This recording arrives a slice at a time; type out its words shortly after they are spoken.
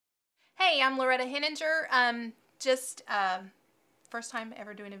Hey, I'm Loretta Henninger. First time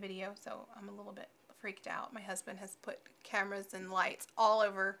ever doing a video, so I'm a little bit freaked out. My husband has put cameras and lights all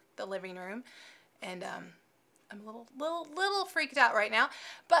over the living room, and I'm a little freaked out right now.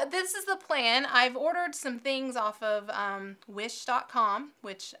 But this is the plan. I've ordered some things off of Wish.com,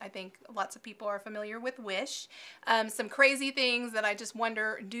 which I think lots of people are familiar with Wish. Some crazy things that I just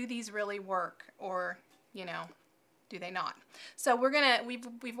wonder, do these really work, or you know, do they not? So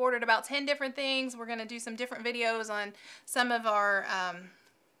we've ordered about 10 different things. We're gonna do some different videos on some of our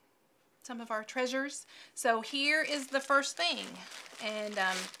treasures. So here is the first thing, and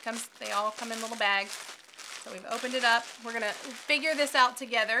they all come in little bags. So we've opened it up. We're gonna figure this out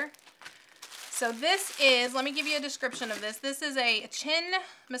together. So this is, let me give you a description of this. This is a chin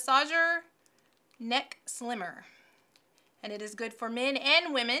massager neck slimmer, and it is good for men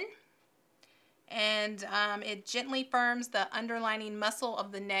and women. And it gently firms the underlining muscle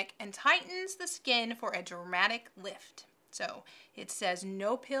of the neck and tightens the skin for a dramatic lift. So it says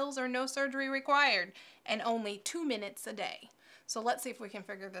no pills or no surgery required, and only 2 minutes a day. So let's see if we can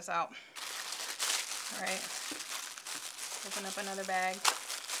figure this out. All right, open up another bag.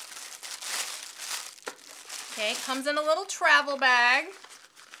 Okay, it comes in a little travel bag.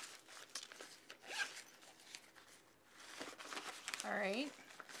 All right.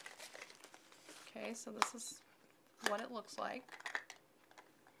 Okay, so this is what it looks like.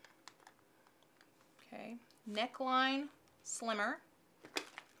 Okay, Neckline slimmer.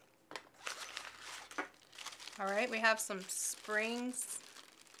 All right, we have some springs.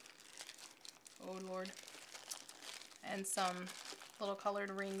 Oh Lord. And some little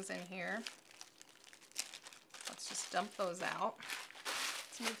colored rings in here. Let's just dump those out.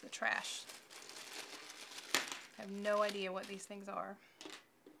 Let's move the trash. I have no idea what these things are.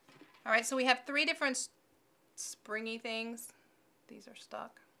 All right, so we have 3 different springy things. These are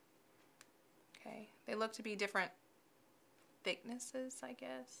stuck. Okay, they look to be different thicknesses, I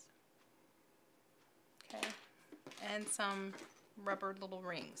guess. Okay, and some rubber little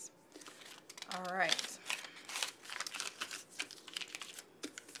rings. All right.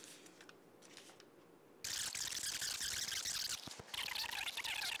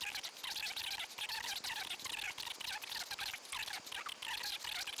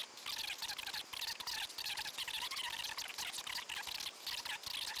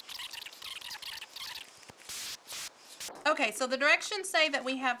 Okay, so the directions say that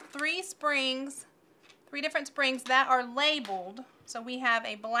we have 3 springs, 3 different springs that are labeled. So we have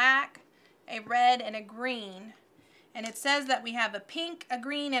a black, a red, and a green. And it says that we have a pink, a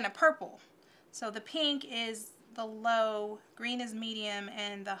green, and a purple. So the pink is the low, green is medium,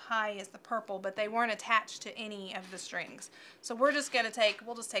 and the high is the purple, but they weren't attached to any of the strings. So we'll just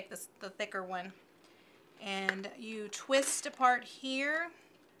take the thicker one. And you twist apart here.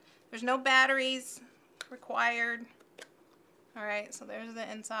 There's no batteries required. All right, so there's the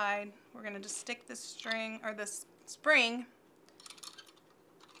inside. We're gonna just stick this string, or this spring.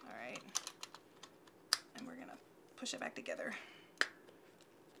 All right, and we're gonna push it back together.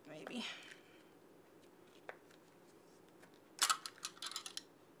 Maybe.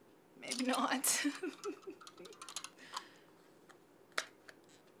 Maybe not.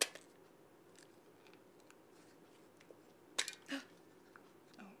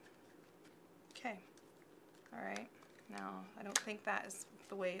 Oh. Okay, all right. Now, I don't think that is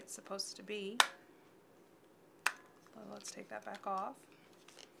the way it's supposed to be. So let's take that back off.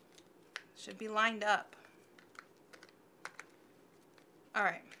 Should be lined up. All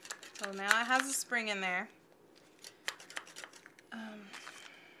right, so now it has a spring in there.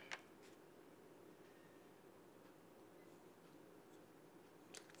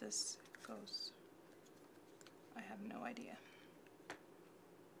 This goes, I have no idea.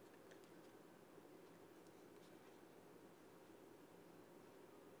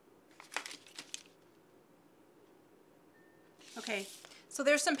 Okay, so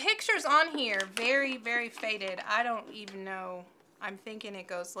there's some pictures on here, very, very faded. I don't even know. I'm thinking it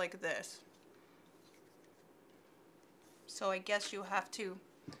goes like this. So I guess you have to,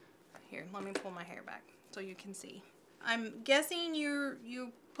 here, let me pull my hair back so you can see. I'm guessing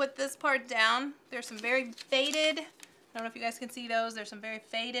you put this part down. There's some very faded, I don't know if you guys can see those. There's some very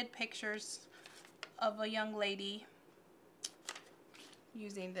faded pictures of a young lady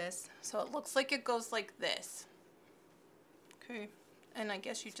using this. So it looks like it goes like this. Okay, and I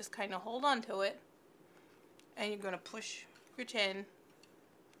guess you just kind of hold on to it, and you're going to push your chin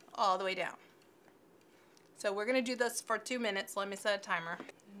all the way down. So we're going to do this for 2 minutes. Let me set a timer.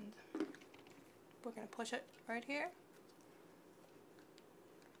 And we're going to push it right here.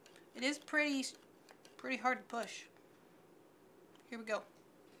 It is pretty hard to push. Here we go.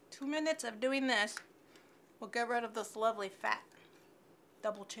 2 2 minutes of doing this will get rid of this lovely fat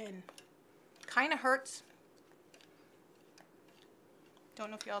double chin. Kind of hurts.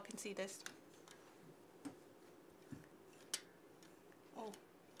 Don't know if y'all can see this. Oh.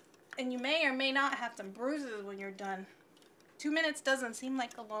 And you may or may not have some bruises when you're done. 2 minutes doesn't seem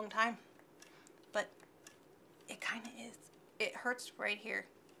like a long time, but it kind of is. It hurts right here.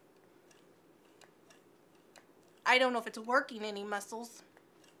 I don't know if it's working any muscles.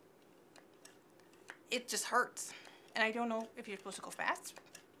 It just hurts. And I don't know if you're supposed to go fast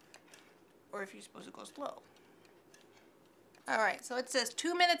or if you're supposed to go slow. Alright, so it says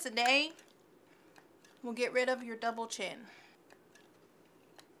 2 minutes a day will get rid of your double chin.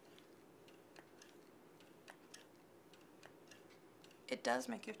 It does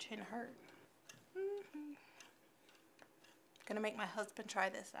make your chin hurt. Gonna make my husband try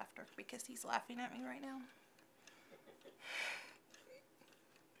this after because he's laughing at me right now.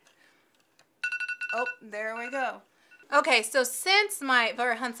 Oh, there we go. Okay, so since my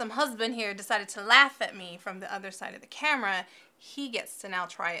very handsome husband here decided to laugh at me from the other side of the camera, he gets to now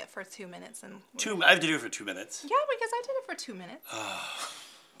try it for 2 minutes. And I have to do it for 2 minutes? Yeah, because I did it for 2 minutes.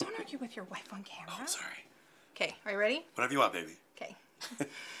 Don't argue with your wife on camera. Oh, sorry. Okay, are you ready? Whatever you want, baby. Okay.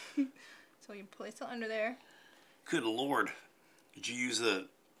 So you place it under there. Good Lord. Did you use the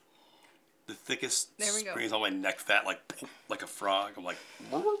thickest there we go. springs on my neck fat like a frog? I'm like...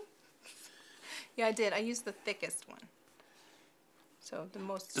 Yeah, I did. I used the thickest one. So the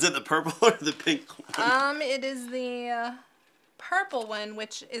most... Is it the purple or the pink one? It is the purple one,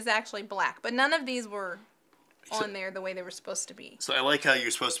 which is actually black. But none of these were on there the way they were supposed to be. So I like how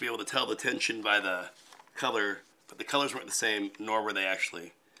you're supposed to be able to tell the tension by the color, but the colors weren't the same, nor were they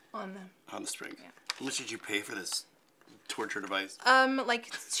actually on the string. Yeah. How much did you pay for this torture device? Like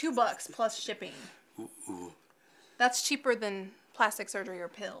 $2 plus shipping. Ooh. That's cheaper than plastic surgery or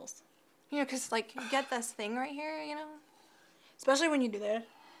pills. You know, because, like, you get this thing right here, you know? Especially when you do this.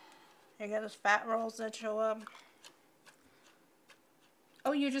 You get those fat rolls that show up.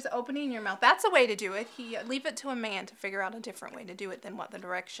 Oh, you're just opening your mouth. That's a way to do it. Leave it to a man to figure out a different way to do it than what the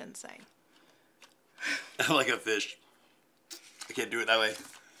directions say. I'm like a fish. I can't do it that way.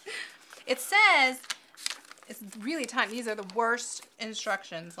 It says, it's really tiny. These are the worst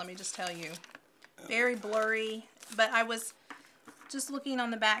instructions, let me just tell you. Very blurry. But I was just looking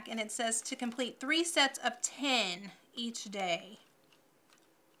on the back, and it says to complete 3 sets of 10 each day.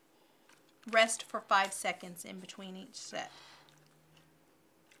 Rest for 5 seconds in between each set.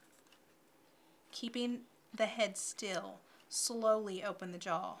 Keeping the head still, slowly open the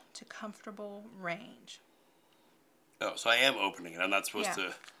jaw to comfortable range. Oh, so I am opening it. I'm not supposed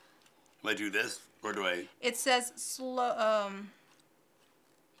to... Do I do this, or do I... It says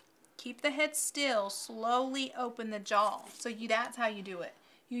keep the head still, slowly open the jaw. So that's how you do it.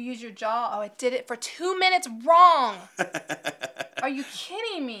 You use your jaw. Oh, I did it for 2 minutes wrong. Are you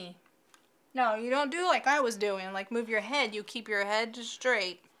kidding me? No, you don't do like I was doing. Like move your head. You keep your head just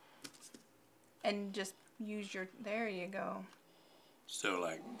straight. And just use your... There you go. So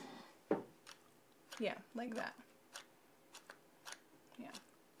like... Yeah, like that. Yeah.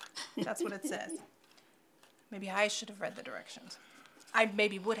 That's what it says. Maybe I should have read the directions. I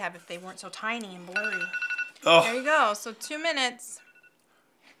maybe would have if they weren't so tiny and blurry. Oh. There you go. So 2 minutes.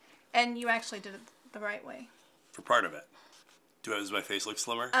 And you actually did it the right way. For part of it. Does my face look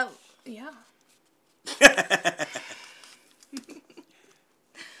slimmer? Oh, yeah.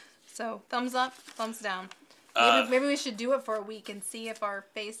 So, thumbs up, thumbs down. Maybe we should do it for a week and see if our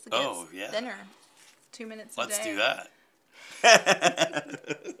face gets thinner. 2 minutes a day. Let's do that.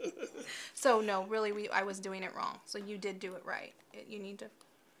 So, no, really, I was doing it wrong. So, you did do it right. You need to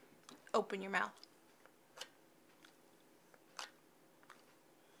open your mouth.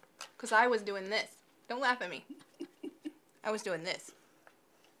 Because I was doing this. Don't laugh at me. I was doing this.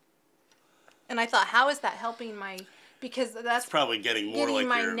 And I thought, how is that helping my... Because that's it's probably getting more like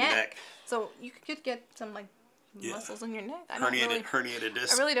my your neck. So you could get some like muscles in your neck. Herniated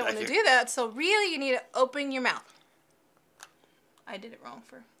disc. I really don't want to do that. So really, you need to open your mouth. I did it wrong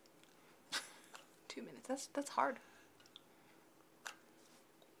for 2 minutes. That's hard.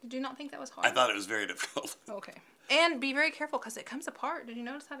 Did you not think that was hard? I thought it was very difficult. Okay. And be very careful because it comes apart. Did you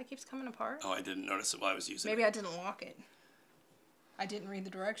notice how it keeps coming apart? Oh, I didn't notice it while I was using it. Maybe I didn't lock it. I didn't read the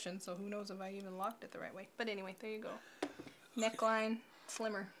directions, so who knows if I even locked it the right way. But anyway, there you go. Neckline,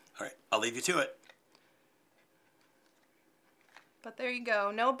 slimmer. All right, I'll leave you to it. But there you go.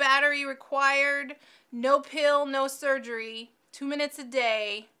 No battery required, no pill, no surgery. 2 minutes a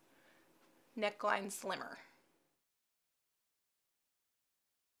day. Neckline slimmer.